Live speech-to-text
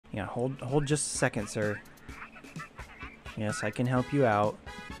Yeah, hold just a second, sir. Yes, I can help you out.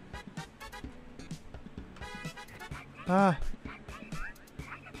 Ah.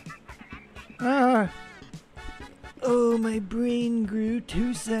 Ah. Oh, my brain grew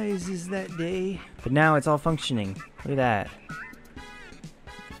 2 sizes that day. But now it's all functioning. Look at that.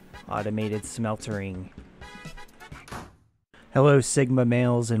 Automated smeltering. Hello, Sigma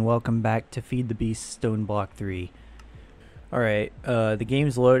males, and welcome back to Feed the Beast Stoneblock 3. Alright, the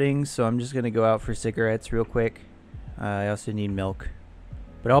game's loading, so I'm just gonna go out for cigarettes real quick. I also need milk.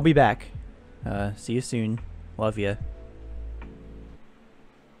 But I'll be back. See you soon. Love ya.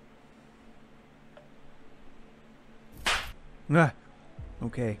 Ah,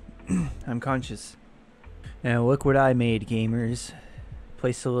 okay. I'm conscious. Now look what I made, gamers.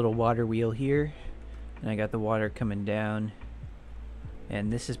 Place a little water wheel here, and I got the water coming down.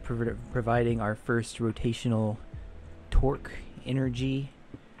 And this is providing our first rotational torque energy.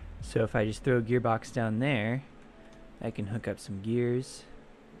 So if I just throw a gearbox down there, I can hook up some gears.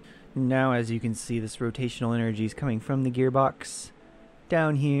 Now, as you can see, this rotational energy is coming from the gearbox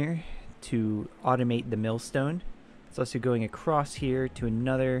down here to automate the millstone. It's also going across here to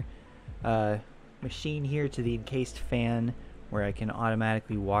another machine here to the encased fan where I can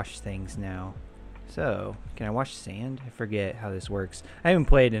automatically wash things now. So, can I wash sand? I forget how this works. I haven't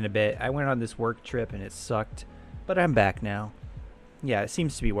played in a bit. I went on this work trip and it sucked, but I'm back now. Yeah, it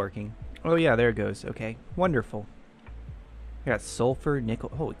seems to be working. Oh yeah, there it goes. Okay, wonderful. I got sulfur, nickel.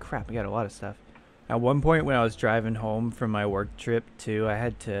 Holy crap, I got a lot of stuff. At one point when I was driving home from my work trip too, I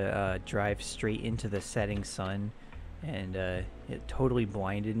had to drive straight into the setting sun, and it totally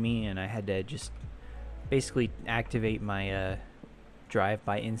blinded me, and I had to just basically activate my drive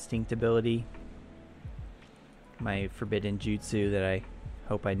by instinct ability. My forbidden jutsu that I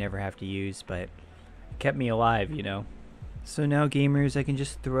hope I never have to use, but it kept me alive, you know. So now, gamers, I can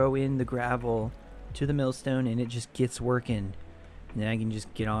just throw in the gravel to the millstone and it just gets working. And then I can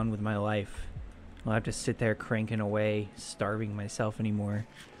just get on with my life. I don't have to sit there cranking away, starving myself anymore.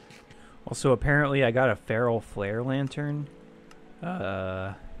 Also, apparently I got a feral flare lantern.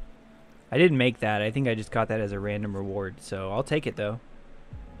 I didn't make that. I think I just got that as a random reward, so I'll take it though.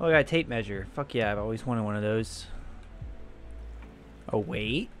 Oh, I got a tape measure. Fuck yeah, I've always wanted one of those. Oh,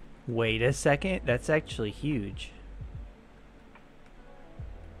 wait. Wait a second. That's actually huge.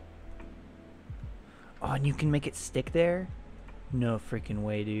 Oh, and you can make it stick there? No freaking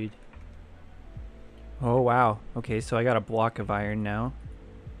way, dude. Oh, wow. Okay, so I got a block of iron now.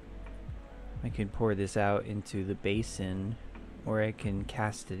 I can pour this out into the basin, or I can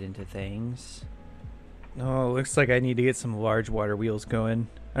cast it into things. Oh, looks like I need to get some large water wheels going.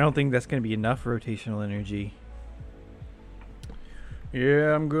 I don't think that's going to be enough rotational energy.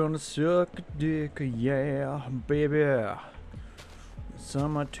 Yeah, I'm gonna suck a dick, yeah, baby. It's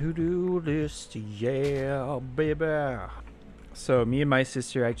on my to-do list, yeah, baby. So me and my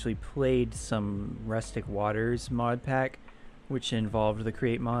sister actually played some Rustic Waters mod pack, which involved the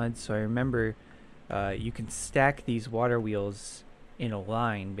create mod. So I remember you can stack these water wheels in a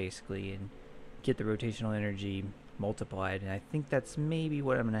line basically and get the rotational energy multiplied, and I think that's maybe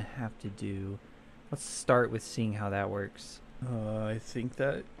what I'm gonna have to do. Let's start with seeing how that works. I think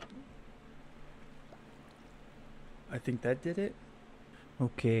that did it.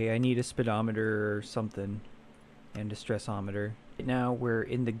 Okay, I need a speedometer or something, and a stressometer. Now we're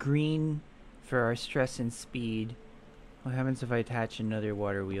in the green for our stress and speed. What happens if I attach another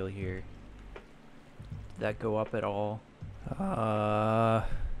water wheel here? Did that go up at all?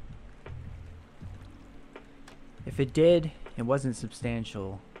 If it did, it wasn't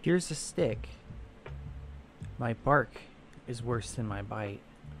substantial. Here's a stick. My bark is worse than my bite.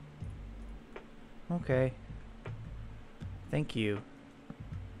 Okay. Thank you.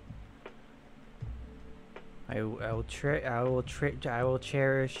 I will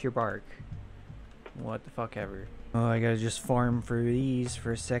cherish your bark. What the fuck ever. Oh, I gotta just farm for these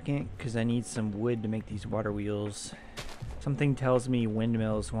for a second, because I need some wood to make these water wheels. Something tells me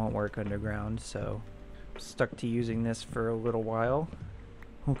windmills won't work underground, so I'm stuck to using this for a little while.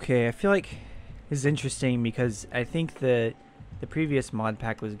 Okay, I feel like this is interesting because I think the previous mod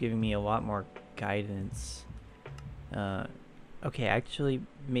pack was giving me a lot more guidance. Okay, actually,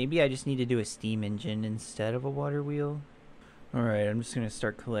 maybe I just need to do a steam engine instead of a water wheel. Alright, I'm just gonna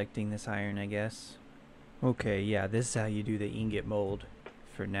start collecting this iron, I guess. Okay, yeah, this is how you do the ingot mold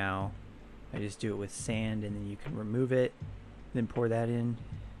for now. I just do it with sand, and then you can remove it, then pour that in.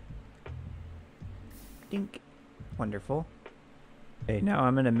 Dink. Wonderful. Okay, now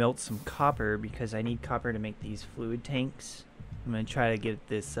I'm gonna melt some copper because I need copper to make these fluid tanks. I'm gonna try to get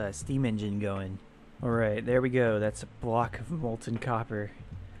this steam engine going. Alright, there we go. That's a block of molten copper.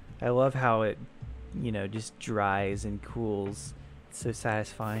 I love how it, you know, just dries and cools. It's so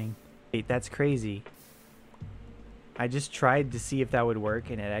satisfying. Wait, that's crazy. I just tried to see if that would work,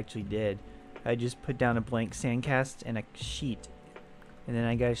 and it actually did. I just put down a blank sandcast and a sheet, and then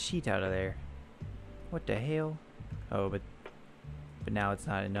I got a sheet out of there. What the hell? Oh, but now it's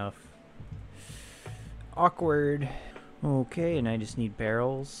not enough. Awkward. Okay, and I just need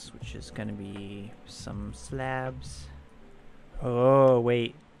barrels, which is gonna be some slabs. Oh,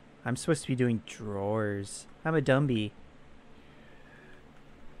 wait. I'm supposed to be doing drawers. I'm a dumby.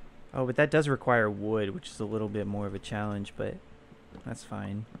 Oh, but that does require wood, which is a little bit more of a challenge, but that's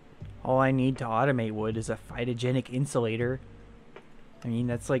fine. All I need to automate wood is a phytogenic insulator. I mean,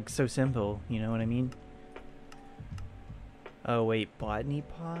 that's like so simple, you know what I mean? Oh, wait, botany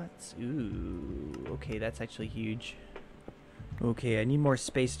pots? Ooh, okay, that's actually huge. Okay, I need more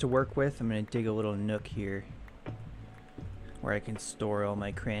space to work with. I'm gonna dig a little nook here where I can store all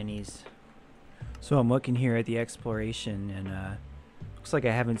my crannies. So I'm looking here at the exploration, and looks like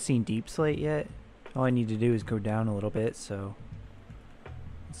I haven't seen Deep Slate yet. All I need to do is go down a little bit, so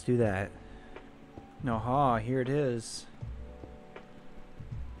let's do that. Aha, here it is.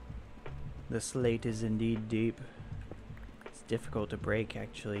 The slate is indeed deep. It's difficult to break,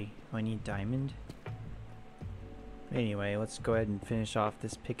 actually. Oh, I need diamond. Anyway, let's go ahead and finish off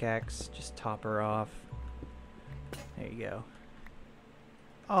this pickaxe. Just top her off. There you go.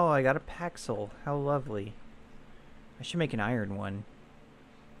 Oh, I got a paxel. How lovely. I should make an iron one.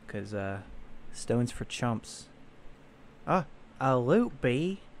 Because, stone's for chumps. Ah, a loot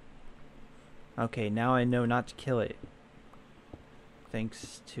bee. Okay, now I know not to kill it.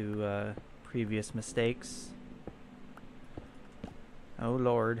 Thanks to, previous mistakes. Oh,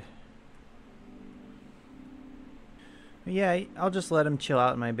 Lord. Yeah, I'll just let him chill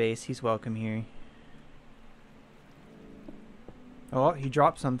out in my base. He's welcome here. Oh, he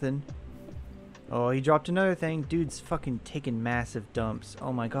dropped something. Oh, he dropped another thing. Dude's fucking taking massive dumps.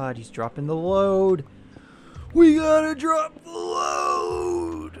 Oh my god, he's dropping the load. We gotta drop the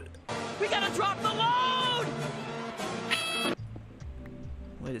load. We gotta drop the load!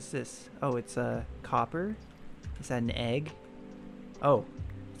 What is this? Oh, it's copper. Is that an egg? Oh,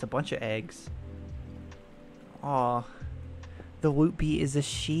 it's a bunch of eggs. Aw. The loot bee is a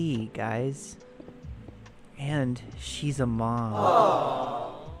she, guys. And she's a mom.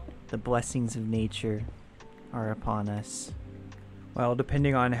 Aww. The blessings of nature are upon us. Well,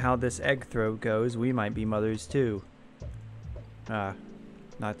 depending on how this egg throw goes, we might be mothers too. Not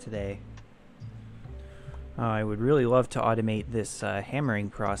today. I would really love to automate this hammering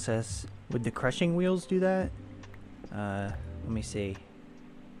process. Would the crushing wheels do that? Let me see.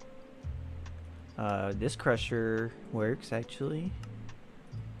 This crusher works actually.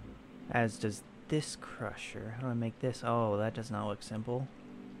 As does this crusher. How do I make this? Oh, that does not look simple.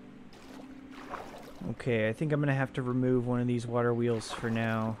 Okay, I think I'm gonna have to remove one of these water wheels for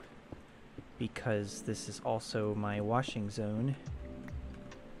now, because this is also my washing zone.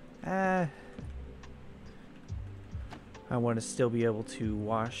 I want to still be able to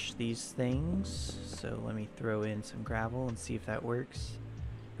wash these things, so let me throw in some gravel and see if that works.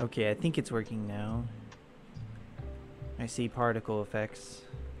 Okay, I think it's working now. I see particle effects.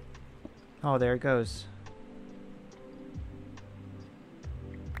 Oh, there it goes.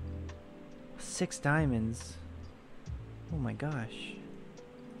 6 diamonds. Oh my gosh.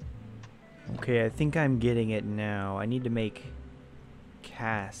 Okay, I think I'm getting it now. I need to make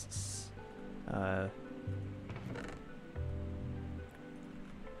casts. I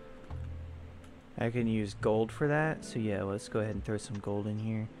can use gold for that. So yeah, let's go ahead and throw some gold in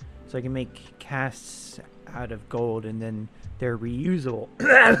here. So I can make casts out of gold, and then they're reusable.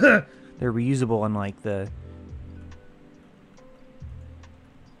 They're reusable unlike the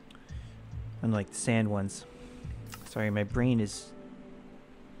sand ones. Sorry, my brain is,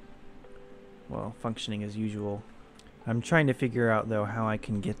 well, functioning as usual. I'm trying to figure out though how I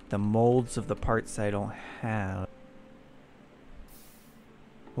can get the molds of the parts I don't have.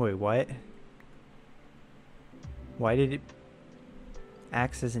 Wait, what? Why did it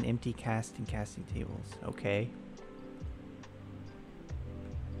acts as an empty cast in casting tables? Okay.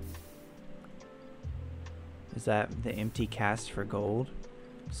 Is that the empty cast for gold?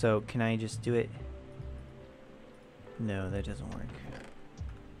 So can I just do it? No, that doesn't work.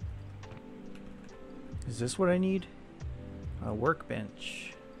 Is this what I need? A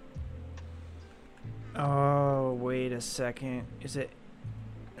workbench. Oh, wait a second. Is it?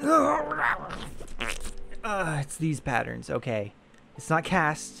 It's these patterns. Okay. It's not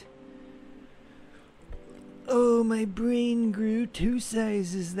cast. Oh, my brain grew 2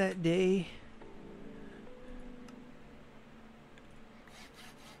 sizes that day.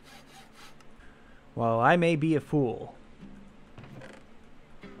 While I may be a fool.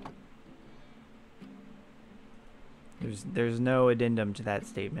 There's no addendum to that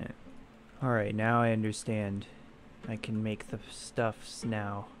statement. Alright, now I understand. I can make the stuffs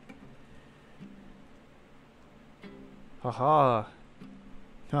now. Haha.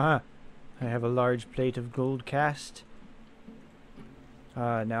 Haha. I have a large plate of gold cast.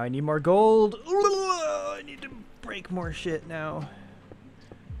 Now I need more gold. I need to break more shit now.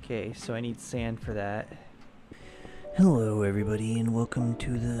 Okay, so I need sand for that. Hello everybody and welcome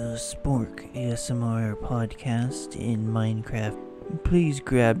to the Spork ASMR podcast in Minecraft. Please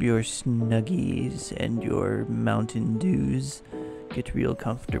grab your Snuggies and your Mountain Dews. Get real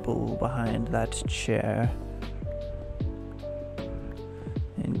comfortable behind that chair.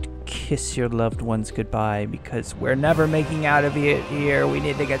 And kiss your loved ones goodbye because we're never making out of it here. We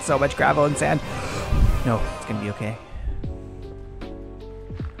need to get so much gravel and sand. No, it's gonna be okay.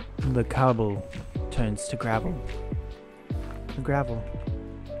 The cobble turns to gravel. The gravel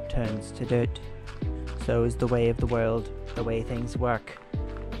turns to dirt. So is the way of the world, the way things work.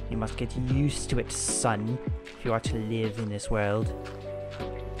 You must get used to it, son, if you are to live in this world.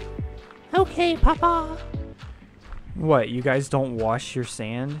 Okay, Papa. What, you guys don't wash your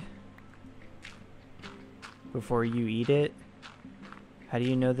sand before you eat it? How do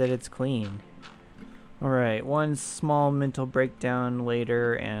you know that it's clean? Alright, one small mental breakdown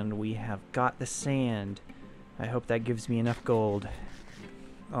later and we have got the sand. I hope that gives me enough gold.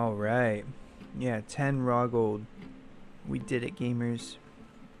 Alright. Yeah, 10 raw gold. We did it, gamers.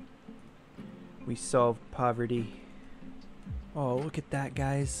 We solved poverty. Oh, look at that,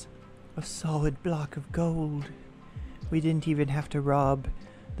 guys. A solid block of gold. We didn't even have to rob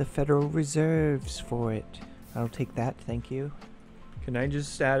the Federal Reserves for it. I'll take that, thank you. Can I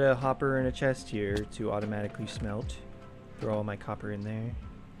just add a hopper and a chest here to automatically smelt? Throw all my copper in there.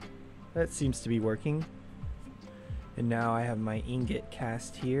 That seems to be working. And now I have my ingot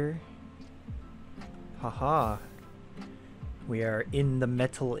cast here. Haha. We are in the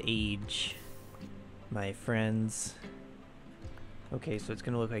metal age, my friends. Okay, so it's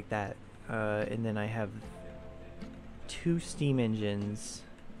gonna look like that. And then I have 2 steam engines.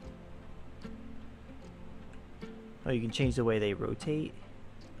 Oh, you can change the way they rotate.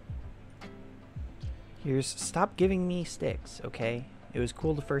 Stop giving me sticks, okay? It was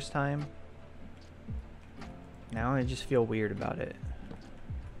cool the first time. Now I just feel weird about it.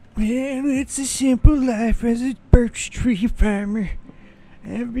 Well, it's a simple life as a birch tree farmer.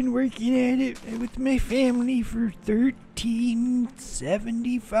 I've been working at it with my family for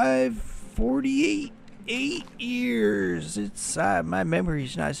 8 years. It's my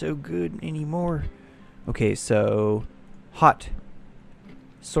memory's not so good anymore. Okay, so hot.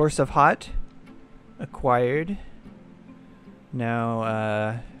 Source of hot acquired.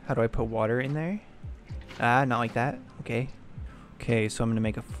 Now, how do I put water in there? Not like that. Okay. Okay, so I'm gonna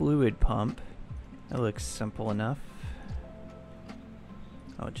make a fluid pump. That looks simple enough.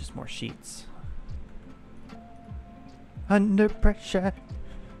 Oh, just more sheets. Under pressure.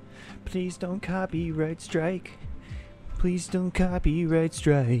 Please don't copyright strike. Please don't copyright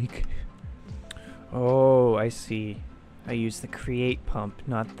strike. Oh, I see. I use the create pump,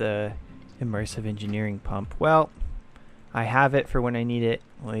 not the immersive engineering pump. Well, I have it for when I need it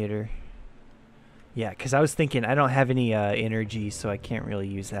later. Yeah, because I was thinking I don't have any energy, so I can't really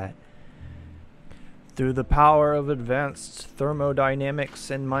use that. Through the power of advanced thermodynamics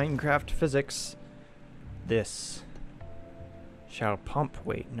and Minecraft physics, this shall pump.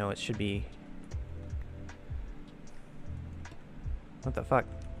 Wait, no, it should be... What the fuck?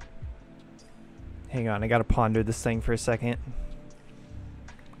 Hang on, I gotta ponder this thing for a second.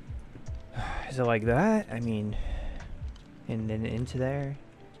 Is it like that? I mean, and then into there?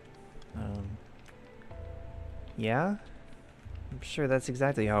 Yeah? I'm sure that's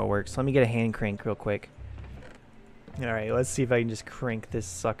exactly how it works. Let me get a hand crank real quick. Alright, let's see if I can just crank this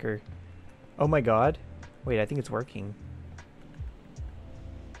sucker. Oh my god. Wait, I think it's working.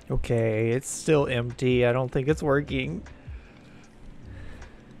 Okay, it's still empty. I don't think it's working.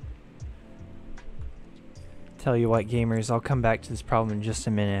 Tell you what, gamers, I'll come back to this problem in just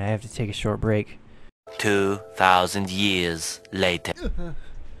a minute. I have to take a short break. 2,000 years later.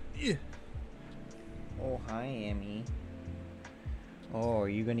 Oh, hi, Amy. Oh, are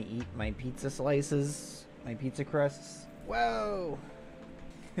you gonna eat my pizza slices? My pizza crusts? Whoa!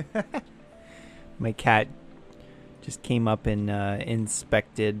 My cat just came up and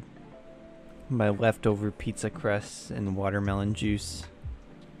inspected my leftover pizza crusts and watermelon juice.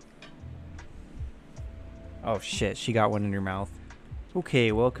 Oh shit, she got one in her mouth.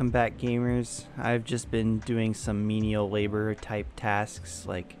 Okay, welcome back, gamers. I've just been doing some menial labor type tasks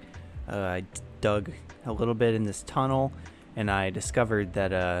like I dug a little bit in this tunnel, and I discovered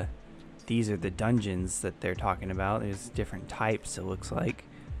that these are the dungeons that they're talking about. There's different types, it looks like.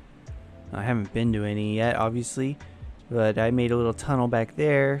 I haven't been to any yet, obviously, but I made a little tunnel back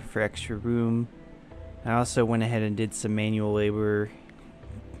there for extra room. I also went ahead and did some manual labor,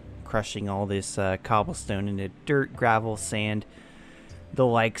 crushing all this cobblestone into dirt, gravel, sand, the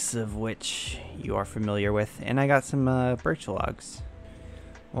likes of which you are familiar with, and I got some birch logs.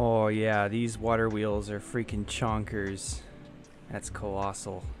 Oh yeah, these water wheels are freaking chonkers. That's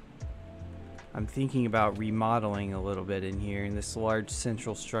colossal. I'm thinking about remodeling a little bit in here, and this large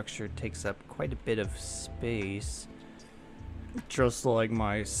central structure takes up quite a bit of space. Just like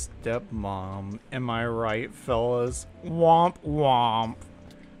my stepmom. Am I right, fellas? Womp womp.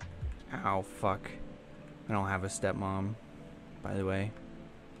 Ow, fuck. I don't have a stepmom, by the way.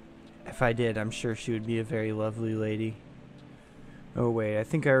 If I did, I'm sure she would be a very lovely lady. Oh wait, I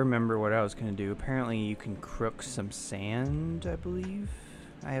think I remember what I was going to do. Apparently you can crook some sand, I believe.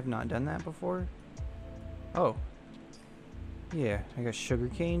 I have not done that before. Oh. Yeah, I got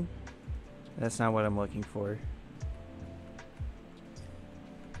sugarcane. That's not what I'm looking for.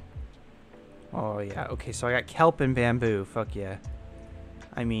 Oh yeah, okay, so I got kelp and bamboo. Fuck yeah.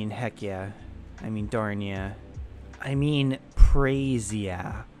 I mean, heck yeah. I mean, darn yeah. I mean, praise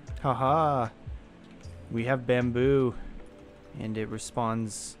yeah. Haha. We have bamboo. And it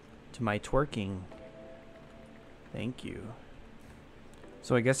responds to my twerking. Thank you.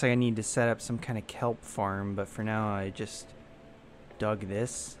 So I guess I need to set up some kind of kelp farm, but for now I just dug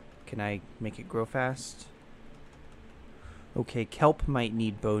this. Can I make it grow fast? Okay, kelp might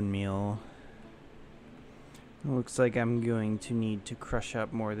need bone meal. Looks like I'm going to need to crush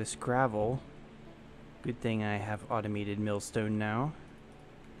up more of this gravel. Good thing I have automated millstone now.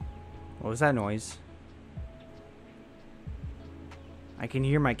 What was that noise? I can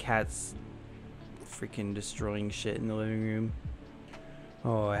hear my cats freaking destroying shit in the living room.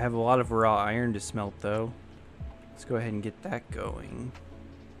 Oh, I have a lot of raw iron to smelt though. Let's go ahead and get that going.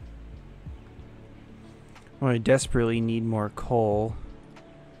 Oh, I desperately need more coal.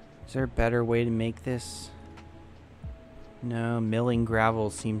 Is there a better way to make this? No, milling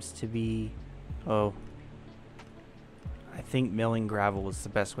gravel seems to be... Oh. I think milling gravel is the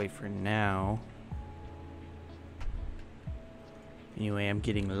best way for now. Anyway, I'm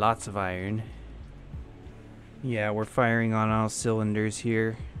getting lots of iron. Yeah, we're firing on all cylinders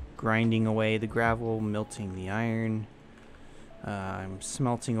here. Grinding away the gravel, melting the iron. I'm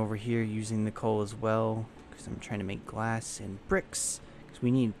smelting over here using the coal as well, because I'm trying to make glass and bricks. Because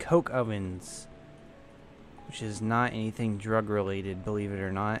we need coke ovens. Which is not anything drug related, believe it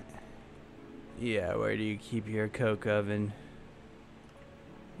or not. Yeah, where do you keep your coke oven?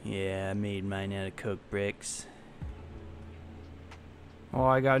 Yeah, I made mine out of coke bricks. Oh,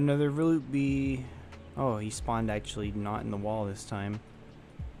 I got another ruby. Oh, he spawned actually not in the wall this time.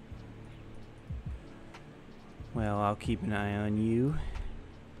 Well, I'll keep an eye on you.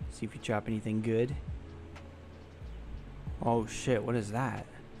 See if you drop anything good. Oh shit, what is that?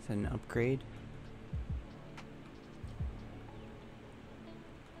 Is that an upgrade?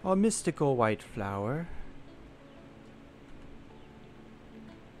 A mystical white flower.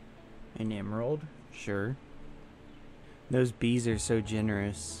 An emerald? Sure. Those bees are so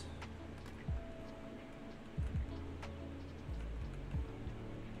generous.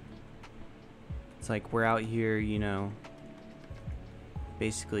 It's like we're out here, you know,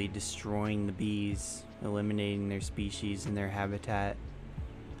 basically destroying the bees, eliminating their species and their habitat.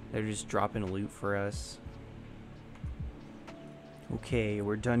 They're just dropping loot for us. Okay,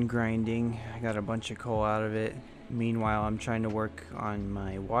 we're done grinding. I got a bunch of coal out of it. Meanwhile, I'm trying to work on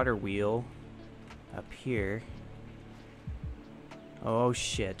my water wheel up here. Oh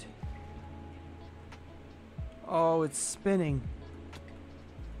shit. Oh, it's spinning.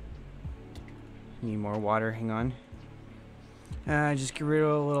 Need more water, hang on. Just get rid of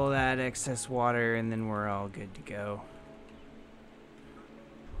a little of that excess water and then we're all good to go.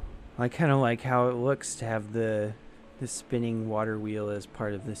 I kind of like how it looks to have the spinning water wheel as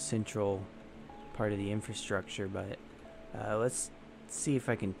part of the central part of the infrastructure, but let's see if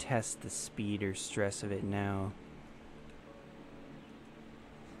I can test the speed or stress of it now.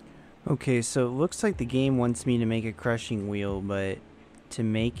 Okay, so it looks like the game wants me to make a crushing wheel, but to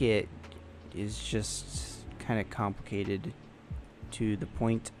make it is just kind of complicated to the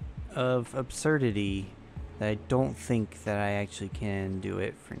point of absurdity that I don't think that I actually can do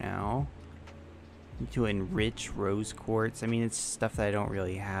it for now. To enrich rose quartz, I mean, it's stuff that I don't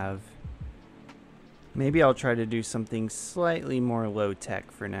really have. Maybe I'll try to do something slightly more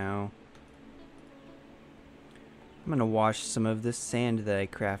low-tech for now. I'm gonna wash some of this sand that I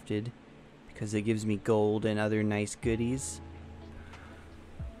crafted because it gives me gold and other nice goodies.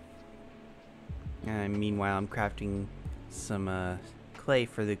 And meanwhile, I'm crafting some clay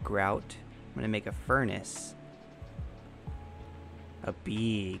for the grout. I'm gonna make a furnace. A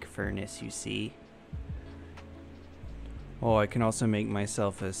big furnace, you see. Oh, I can also make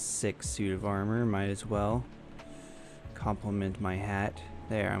myself a 6 suit of armor. Might as well. Complement my hat.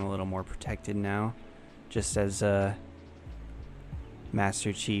 There, I'm a little more protected now. Just as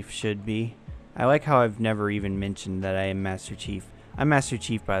Master Chief should be. I like how I've never even mentioned that I am Master Chief. I'm Master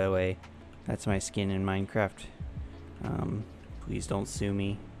Chief, by the way. That's my skin in Minecraft. Please don't sue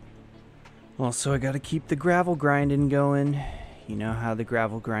me. Also, I gotta keep the gravel grinding going. You know how the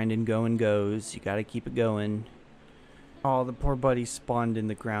gravel grinding going goes. You gotta keep it going. Oh, the poor buddy spawned in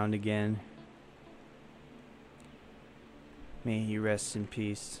the ground again. May he rest in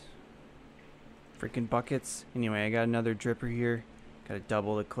peace. Freaking buckets. Anyway, I got another dripper here. Gotta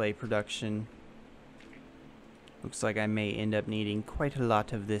double the clay production. Looks like I may end up needing quite a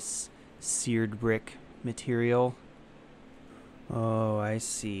lot of this seared brick material. Oh, I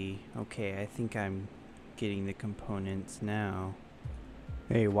see. Okay, I think I'm getting the components now.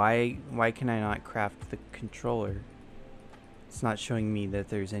 Hey, why can I not craft the controller? It's not showing me that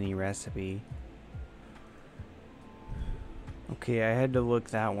there's any recipe. Okay, I had to look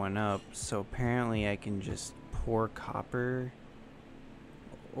that one up. So apparently I can just pour copper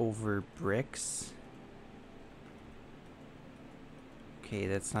over bricks. Okay,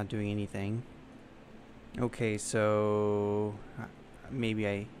 that's not doing anything. Okay, so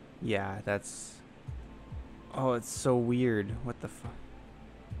maybe yeah, that's... Oh, it's so weird. What the fuck?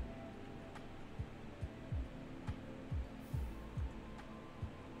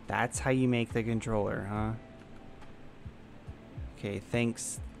 That's how you make the controller, huh? Okay,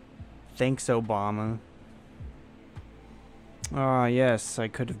 thanks. Thanks, Obama. Ah, yes, I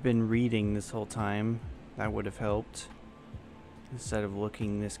could have been reading this whole time. That would have helped. Instead of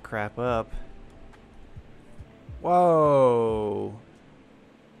looking this crap up. Whoa!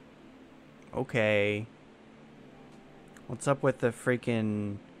 Okay. What's up with the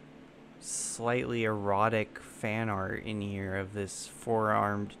freaking slightly erotic fan art in here of this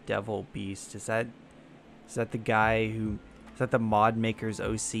 4-armed devil beast? Is that the guy who... Is that the mod maker's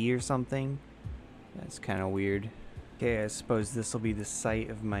OC or something? That's kind of weird. Okay, I suppose this will be the site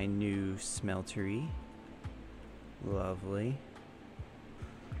of my new smeltery. Lovely.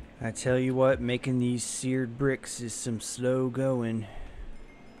 I tell you what, making these seared bricks is some slow going.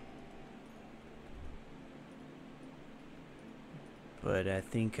 But I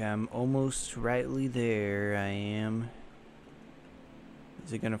think I'm almost rightly there. I am.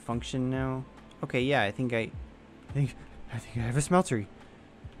 Is it gonna function now? Okay, yeah, I think I have a smeltery.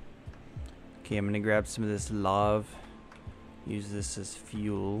 Okay, I'm gonna grab some of this lava. Use this as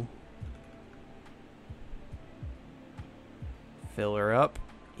fuel. Fill her up.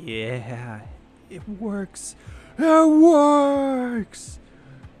 Yeah, it works. It works.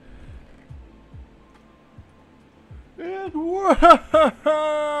 It works.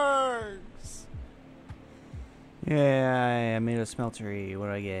 Yeah, I made a smeltery. What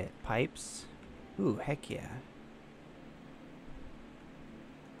do I get? Pipes? Ooh, heck yeah.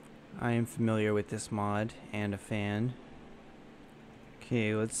 I am familiar with this mod and a fan.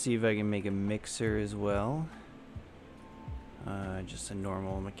 Okay, let's see if I can make a mixer as well. Just a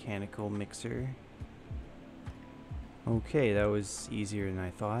normal mechanical mixer. Okay, that was easier than I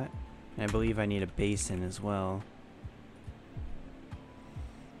thought. And I believe I need a basin as well.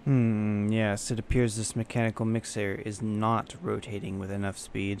 Yes, it appears this mechanical mixer is not rotating with enough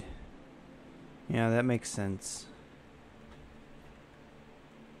speed. Yeah, that makes sense.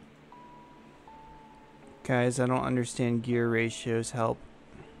 Guys, I don't understand gear ratios. Help.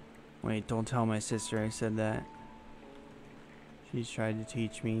 Wait, don't tell my sister I said that. She's tried to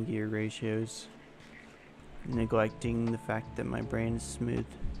teach me gear ratios, neglecting the fact that my brain is smooth.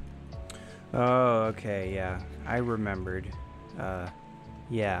 Oh, okay, yeah. I remembered.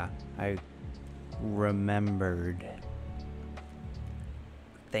 Yeah, I remembered.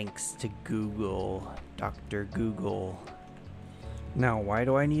 Thanks to Google, Dr. Google. Now, why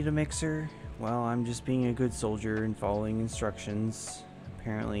do I need a mixer? Well, I'm just being a good soldier and following instructions.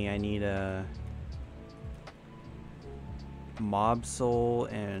 Apparently, I need a mob soul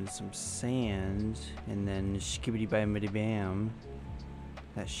and some sand, and then skibbity bam bam.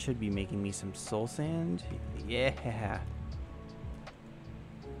 That should be making me some soul sand. Yeah.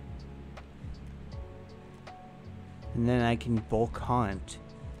 And then I can bulk haunt.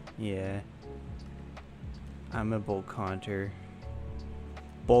 Yeah. I'm a bulk haunter.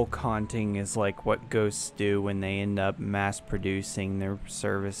 Bulk haunting is like what ghosts do when they end up mass producing their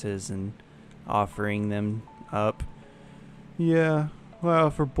services and offering them up. Yeah,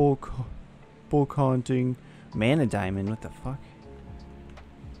 well, for bulk hunting. Mana diamond, what the fuck?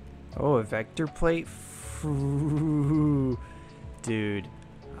 Oh, a vector plate? Dude,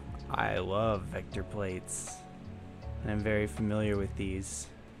 I love vector plates. I'm very familiar with these.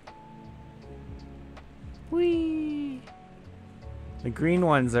 Whee! The green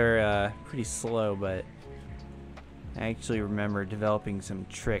ones are pretty slow, but I actually remember developing some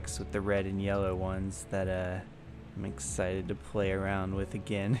tricks with the red and yellow ones that I'm excited to play around with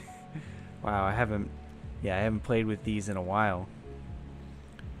again. Wow, I haven't played with these in a while.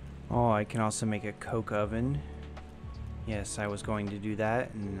 Oh, I can also make a coke oven. Yes, I was going to do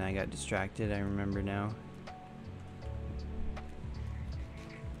that and I got distracted, I remember now.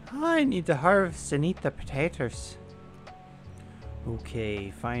 Oh, I need to harvest and eat the potatoes.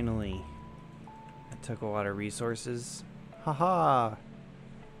 Okay, finally. That took a lot of resources. Haha!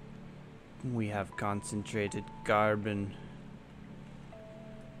 We have concentrated carbon.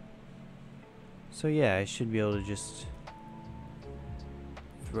 So yeah, I should be able to just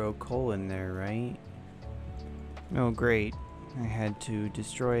throw coal in there, right? Oh great. I had to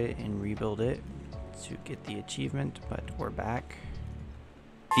destroy it and rebuild it to get the achievement, but we're back.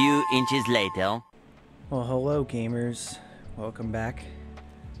 Few inches later. Well, hello gamers. Welcome back.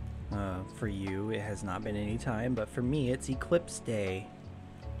 For you, it has not been any time, but for me, it's Eclipse Day.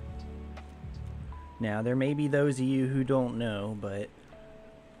 Now, there may be those of you who don't know, but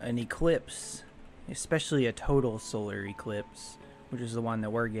an eclipse, especially a total solar eclipse, which is the one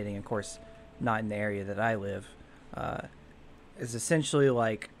that we're getting, of course, not in the area that I live, is essentially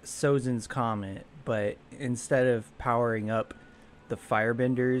like Sozin's Comet, but instead of powering up the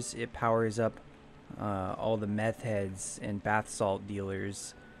firebenders, it powers up all the meth heads and bath salt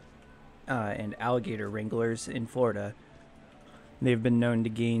dealers and alligator wranglers in Florida. They've been known to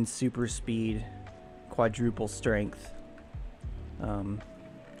gain super speed, quadruple strength,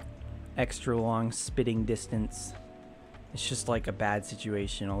 extra long spitting distance. It's just like a bad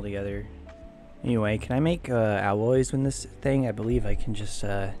situation altogether. Anyway, can I make alloys with this thing? I believe I can just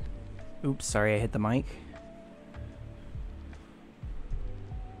oops, sorry, I hit the mic.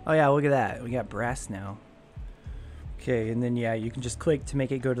 Oh yeah, look at that. We got brass now. Okay, and then yeah, you can just click to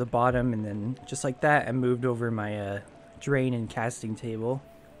make it go to the bottom, and then just like that, I moved over my drain and casting table.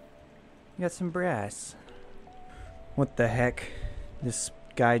 We got some brass. What the heck? This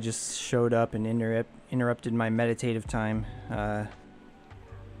guy just showed up and interrupted my meditative time.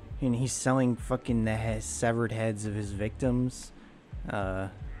 And he's selling fucking the severed heads of his victims. Yeah,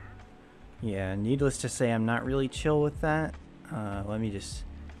 needless to say, I'm not really chill with that. Let me just,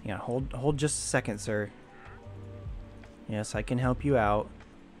 yeah, hold just a second, sir. Yes, I can help you out.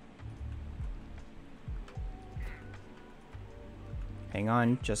 Hang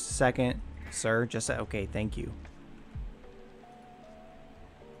on, just a second, sir. Okay, thank you.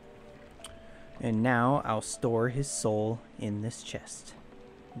 And now I'll store his soul in this chest,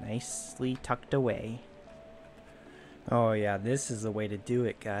 nicely tucked away. Oh yeah, this is the way to do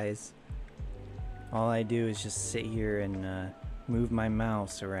it, guys. All I do is just sit here and move my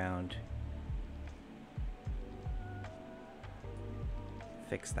mouse around.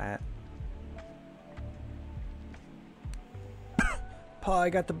 Fix that. Pa, I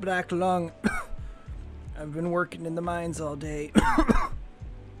got the black lung. I've been working in the mines all day.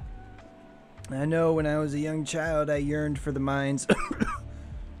 I know when I was a young child I yearned for the mines.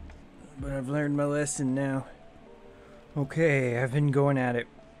 But I've learned my lesson now. Okay, I've been going at it,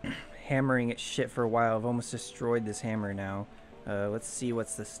 hammering at shit for a while. I've almost destroyed this hammer now. Let's see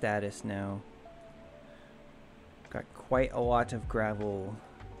what's the status now. Got quite a lot of gravel.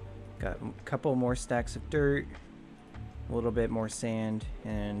 Got a couple more stacks of dirt, a little bit more sand,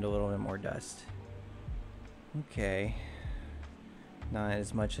 and a little bit more dust. Okay. Not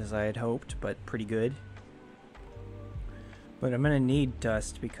as much as I had hoped, but pretty good. But I'm gonna need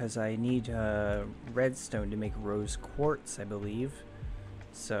dust because I need redstone to make rose quartz, I believe.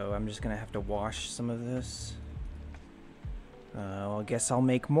 So I'm just gonna have to wash some of this. Well, I guess I'll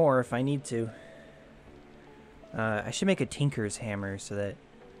make more if I need to. I should make a tinker's hammer so that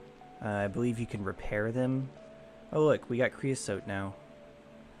I believe you can repair them. Oh look, we got creosote now.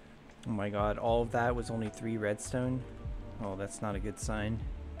 Oh my god, all of that was only 3 redstone. Oh, that's not a good sign.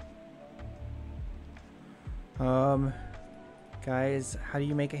 Guys, how do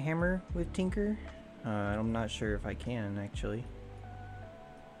you make a hammer with Tinker? I'm not sure if I can, actually.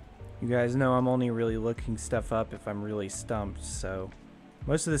 You guys know I'm only really looking stuff up if I'm really stumped, so...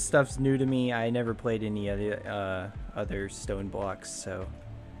 Most of this stuff's new to me. I never played any other Stoneblocks, so...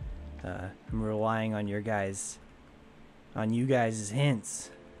 I'm relying on you guys'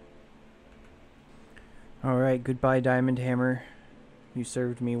 hints. Alright, goodbye, Diamond Hammer. You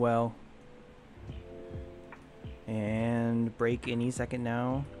served me well. And break any second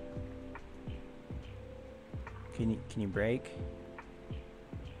now. Can you break?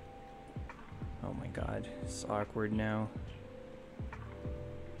 Oh my god, it's awkward now.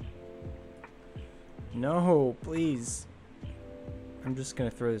 No, please. I'm just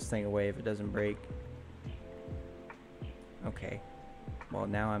gonna throw this thing away if it doesn't break. Okay. Well,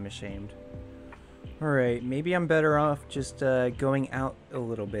 now I'm ashamed. Alright, maybe I'm better off just going out a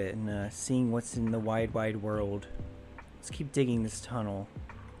little bit and seeing what's in the wide, wide world. Let's keep digging this tunnel,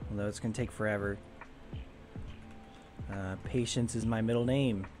 although it's gonna take forever. Patience is my middle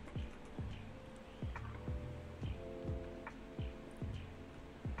name.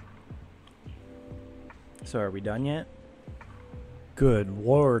 So are we done yet? Good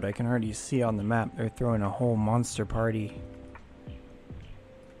lord, I can already see on the map they're throwing a whole monster party.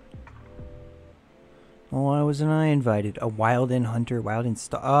 Well, why wasn't I invited? A wild-in hunter, wild-in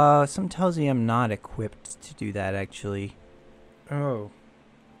something tells me I'm not equipped to do that, actually. Oh.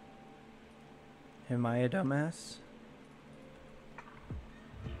 Am I a dumbass?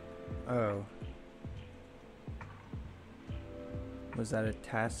 Oh. Was that a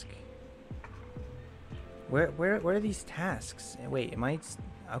task? Where are these tasks? Wait, am I?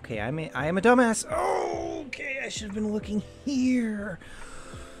 Okay, I am a dumbass. Oh, okay, I should have been looking here.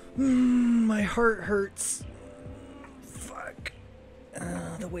 My heart hurts. Fuck.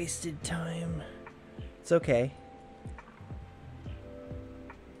 The wasted time. It's okay.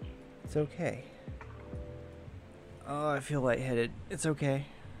 It's okay. Oh, I feel lightheaded. It's okay.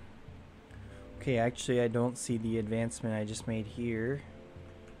 Okay, actually, I don't see the advancement I just made here.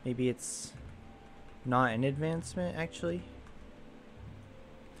 Maybe it's not an advancement, actually.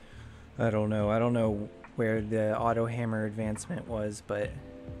 I don't know. I don't know where the auto hammer advancement was, but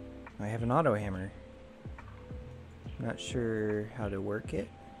I have an auto hammer. Not sure how to work it.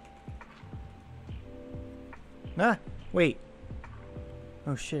 Ah, wait.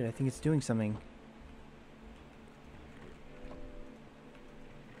 Oh shit, I think it's doing something.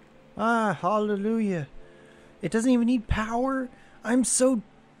 Ah, hallelujah. It doesn't even need power? I'm so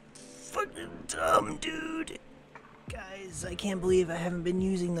fucking dumb, dude. Guys, I can't believe I haven't been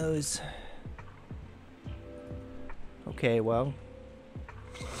using those. Okay, well.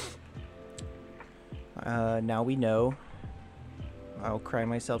 Now we know. I'll cry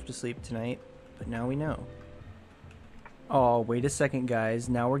myself to sleep tonight, but now we know. Oh, wait a second, guys.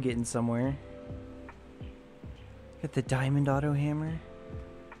 Now we're getting somewhere. Get the diamond auto hammer.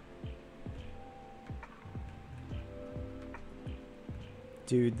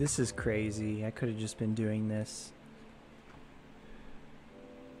 Dude, this is crazy. I could have just been doing this.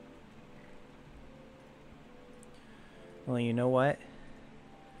 Well, you know what?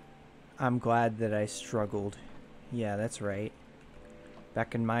 I'm glad that I struggled. Yeah, that's right.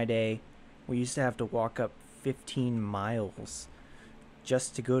 Back in my day, we used to have to walk up 15 miles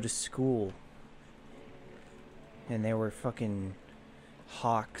just to go to school. And there were fucking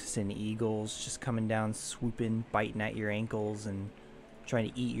hawks and eagles just coming down, swooping, biting at your ankles and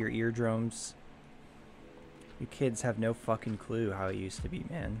trying to eat your eardrums. You kids have no fucking clue how it used to be,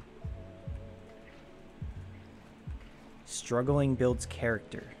 man. Struggling builds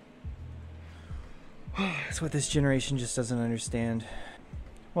character. That's what this generation just doesn't understand.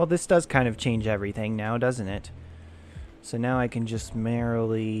 Well, this does kind of change everything now, doesn't it? So now I can just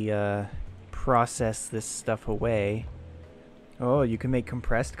merrily process this stuff away. Oh, you can make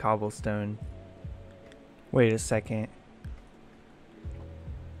compressed cobblestone. Wait a second.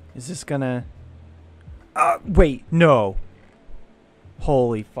 Is this gonna... wait, no.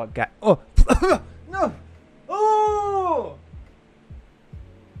 Holy fuck, God. Oh, no. Oh!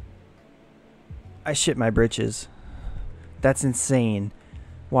 I shit my britches. That's insane.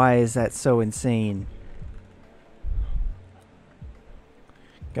 Why is that so insane?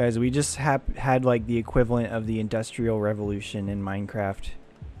 Guys, we just had like the equivalent of the Industrial Revolution in Minecraft.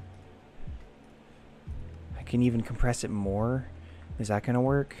 I can even compress it more. Is that gonna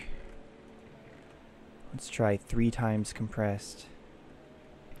work? Let's try 3 times compressed.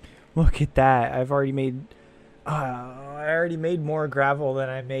 Look at that. I already made more gravel than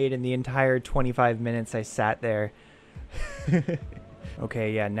I made in the entire 25 minutes I sat there.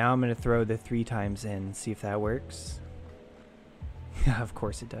 Okay, yeah, now I'm gonna throw the 3 times in, see if that works. Of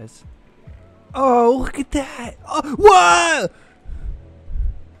course it does. Oh, look at that! Oh, whoa!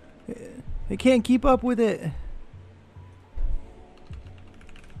 I can't keep up with it.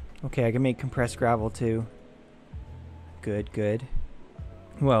 Okay, I can make compressed gravel too. Good, good.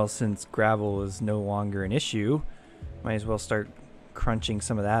 Well, since gravel is no longer an issue, might as well start crunching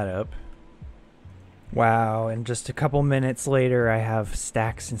some of that up. Wow, and just a couple minutes later I have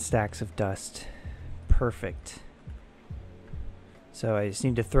stacks and stacks of dust. Perfect. So I just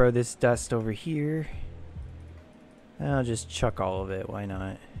need to throw this dust over here. I'll just chuck all of it, why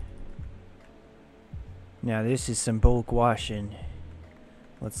not? Now this is some bulk washing.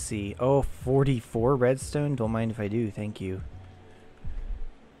 Let's see. Oh, 44 redstone? Don't mind if I do, thank you.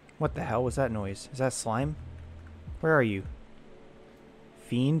 What the hell was that noise? Is that slime? Where are you?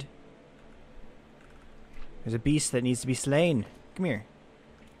 Fiend? There's a beast that needs to be slain. Come here.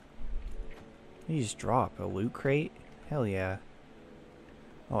 You just drop a loot crate? Hell yeah.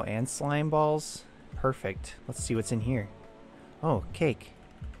 Oh, and slime balls? Perfect. Let's see what's in here. Oh, cake.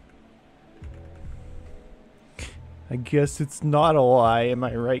 I guess it's not a lie, am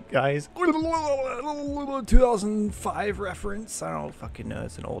I right, guys? 2005 reference. I don't fucking know.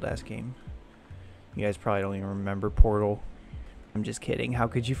 It's an old-ass game. You guys probably don't even remember Portal. I'm just kidding. How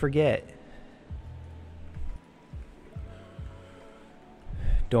could you forget?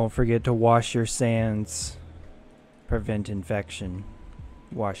 Don't forget to wash your sands. Prevent infection.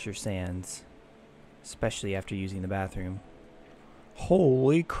 Wash your sands. Especially after using the bathroom.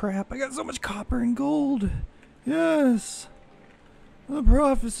 Holy crap, I got so much copper and gold. Yes. The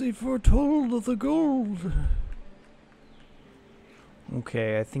prophecy foretold the gold.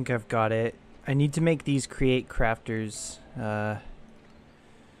 Okay, I think I've got it. I need to make these create crafters.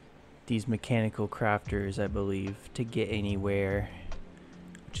 These mechanical crafters, I believe, to get anywhere.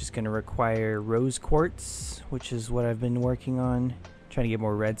 Which is going to require rose quartz, which is what I've been working on. Trying to get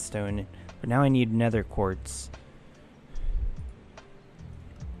more redstone. But now I need nether quartz.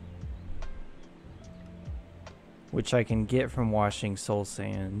 Which I can get from washing soul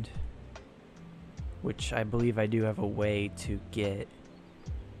sand. Which I believe I do have a way to get.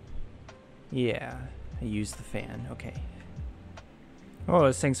 Yeah, I used the fan. Okay. Oh,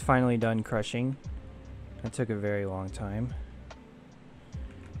 this thing's finally done crushing. That took a very long time.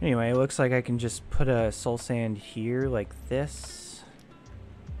 Anyway, it looks like I can just put a soul sand here like this.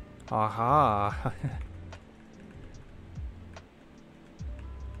 Aha!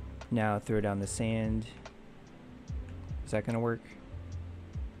 Now throw down the sand. Is that gonna work?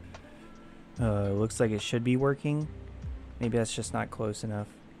 Looks like it should be working. Maybe that's just not close enough.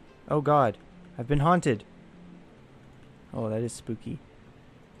 Oh god, I've been haunted. Oh, that is spooky.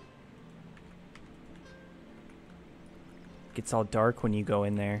 Gets all dark when you go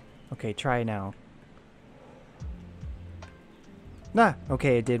in there. Okay, try now. Nah,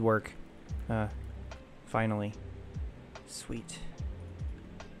 okay, it did work. Finally. Sweet.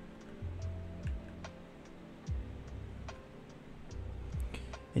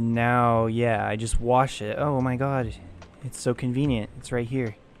 And now, yeah, I just wash it. Oh my god, it's so convenient. It's right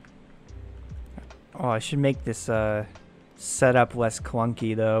here. Oh, I should make this setup less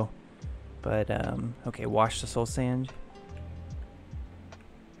clunky though. But, okay, wash the soul sand.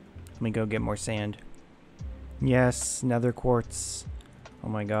 Let me go get more sand. Yes, nether quartz. Oh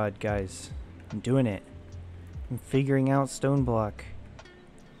my god, guys. I'm doing it. I'm figuring out Stoneblock.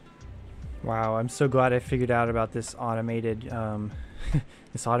 Wow, I'm so glad I figured out about this automated,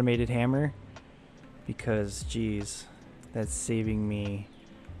 this automated hammer. Because, geez, that's saving me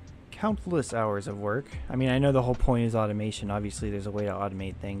countless hours of work. I mean, I know the whole point is automation. Obviously, there's a way to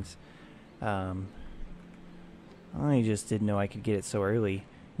automate things. I just didn't know I could get it so early.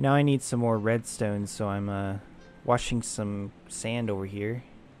 Now I need some more redstone, so I'm washing some sand over here.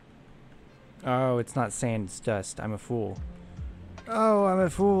 Oh, it's not sand, it's dust. I'm a fool. Oh, I'm a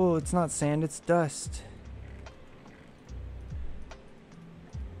fool. It's not sand, it's dust.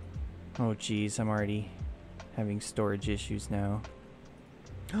 Oh, geez, I'm already having storage issues now.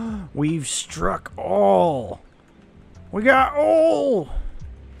 We've struck all. We got all.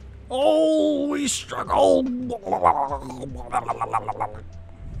 Oh, we struck all.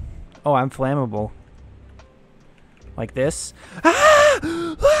 Oh, I'm flammable. Like this.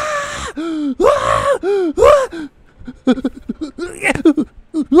 I'm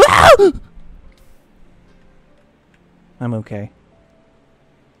okay.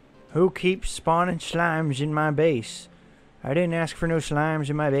 Who keeps spawning slimes in my base? I didn't ask for no slimes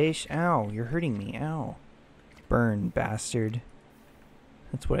in my base. Ow, you're hurting me. Ow. Burn, bastard.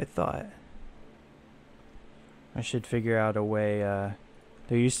 That's what I thought. I should figure out a way,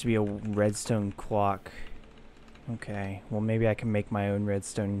 there used to be a redstone clock. Okay, well maybe I can make my own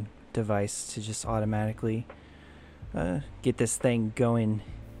redstone device to just automatically get this thing going.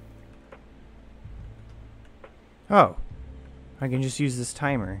 Oh, I can just use this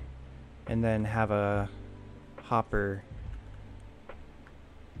timer and then have a hopper.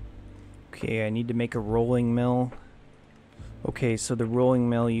 Okay, I need to make a rolling mill. Okay, so the rolling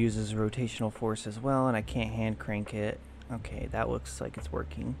mill uses rotational force as well, and I can't hand crank it. Okay, that looks like it's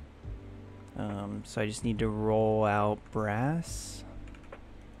working. So I just need to roll out brass.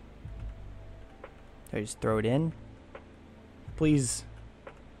 Do I just throw it in? Please.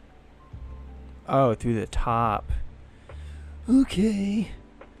 Oh, through the top. Okay.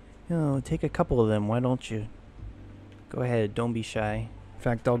 Oh, take a couple of them, why don't you? Go ahead, don't be shy. In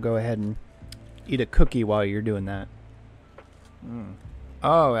fact, I'll go ahead and eat a cookie while you're doing that.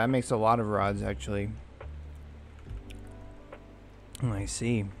 Oh, that makes a lot of rods, actually. I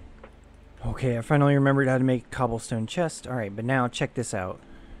see. Okay, I finally remembered how to make a cobblestone chest. Alright, but now check this out.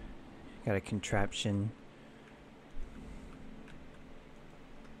 Got a contraption.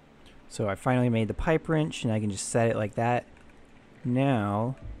 So I finally made the pipe wrench, and I can just set it like that.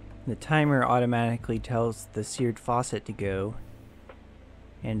 Now, the timer automatically tells the seared faucet to go.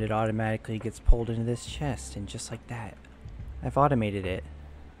 And it automatically gets pulled into this chest, and just like that. I've automated it.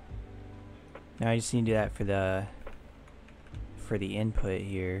 Now I just need to do that for the input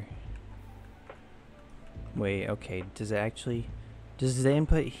here. Wait, okay, does the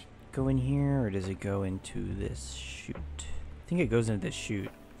input go in here, or does it go into this chute? I think it goes into this chute.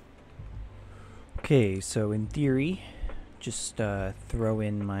 Okay, so in theory, just throw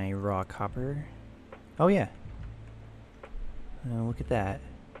in my raw copper. Oh yeah. Look at that.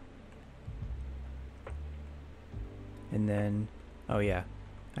 And then, oh yeah,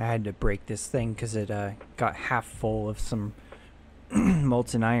 I had to break this thing because it got half full of some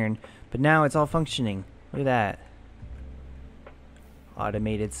molten iron. But now it's all functioning. Look at that.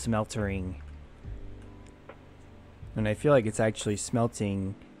 Automated smeltering. And I feel like it's actually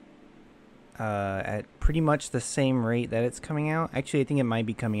smelting at pretty much the same rate that it's coming out. Actually, I think it might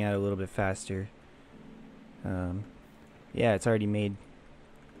be coming out a little bit faster. Yeah, it's already made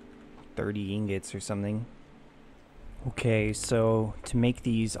 30 ingots or something. Okay, so to make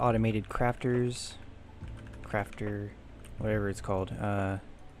these automated crafter, whatever it's called, I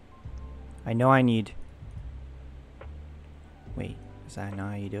know I need... Wait, is that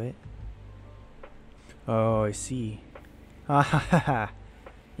not how you do it? Oh, I see. Ah ha ha ha.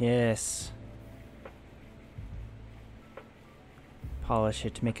 Yes. Polish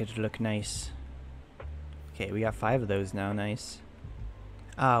it to make it look nice. Okay, we got 5 of those now, nice.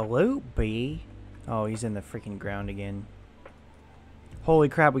 Loopy. Oh, he's in the freaking ground again. Holy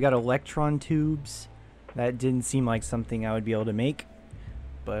crap, we got electron tubes. That didn't seem like something I would be able to make,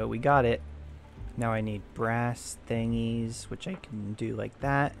 but we got it. Now I need brass thingies, which I can do like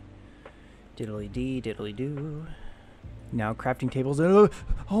that. Diddly dee, diddly doo. Now crafting tables. Oh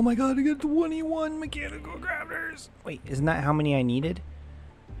my god, I got 21 mechanical crafters. Wait, isn't that how many I needed?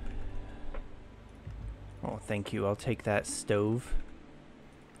 Oh, thank you. I'll take that stove.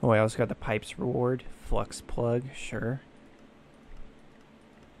 Oh, I also got the pipes reward. Flux plug, sure.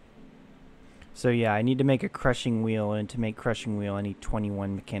 So yeah, I need to make a crushing wheel, and to make crushing wheel I need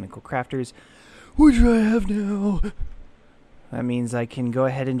 21 mechanical crafters, which I have now. That means I can go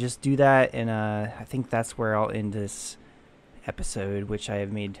ahead and just do that, and I think that's where I'll end this episode, which I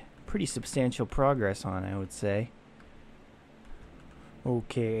have made pretty substantial progress on, I would say.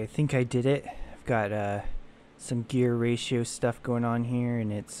 Okay, I think I did it. I've got some gear ratio stuff going on here,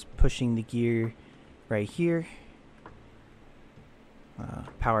 and it's pushing the gear right here.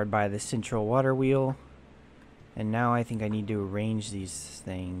 Powered by the central water wheel. And now I think I need to arrange these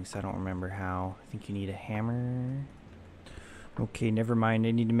things. I don't remember how. I think you need a hammer. Okay, never mind.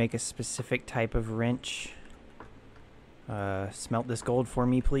 I need to make a specific type of wrench. Smelt this gold for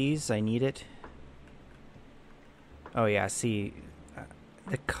me, please. I need it. Oh yeah, see,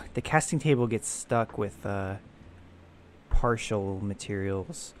 the casting table gets stuck with partial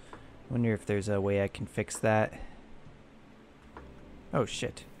materials. I wonder if there's a way I can fix that. Oh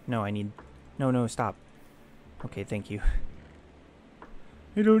shit. No, I need... No, stop. Okay, thank you.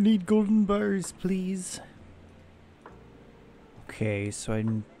 I don't need golden bars, please. Okay, so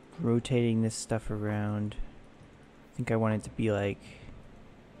I'm rotating this stuff around. I think I want it to be like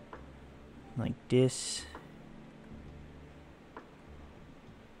this.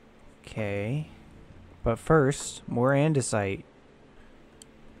 Okay. But first, more andesite.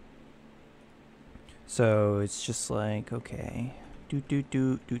 So it's just like, okay.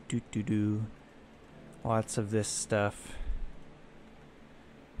 Do. Lots of this stuff.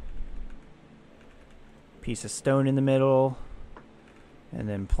 Piece of stone in the middle. And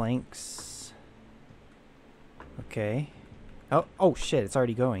then planks. Okay. Oh shit, it's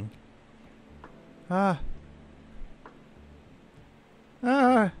already going. Ah.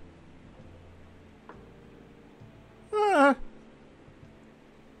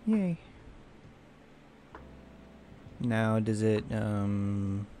 Yay. Now, does it,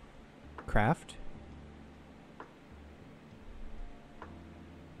 craft?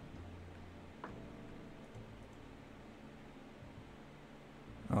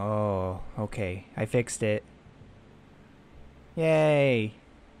 Oh, okay. I fixed it. Yay!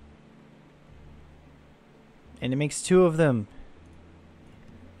 And it makes 2 of them.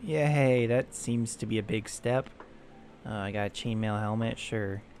 Yay, that seems to be a big step. I got a chainmail helmet,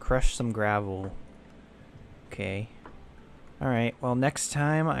 sure. Crush some gravel. Okay. Alright, well next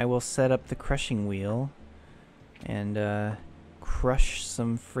time I will set up the crushing wheel and crush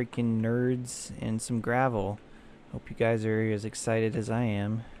some freaking nerds and some gravel. Hope you guys are as excited as I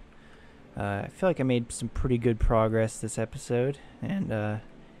am. I feel like I made some pretty good progress this episode, and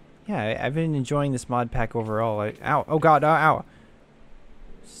yeah, I've been enjoying this mod pack overall. Ow! Oh god! Ow!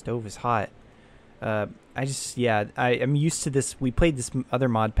 Stove is hot. I'm used to this. We played this other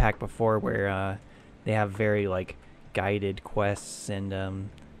mod pack before where they have very like guided quests, and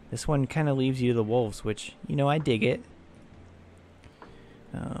this one kind of leaves you to the wolves, which, you know, I dig it.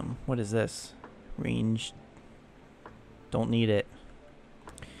 What is this? Ranged. Don't need it.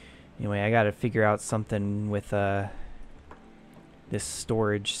 Anyway, I gotta figure out something with this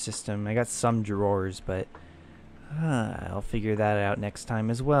storage system. I got some drawers, but I'll figure that out next time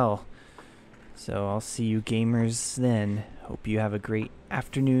as well. So I'll see you gamers then. Hope you have a great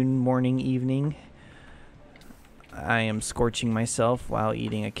afternoon, morning, evening. I am scorching myself while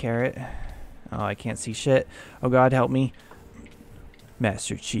eating a carrot. Oh, I can't see shit. Oh god, help me.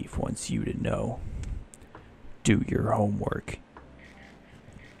 Master Chief wants you to know. Do your homework.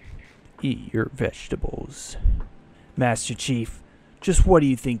 Eat your vegetables. Master Chief, just what do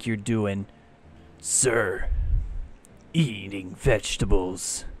you think you're doing? Sir, eating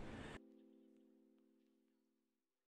vegetables.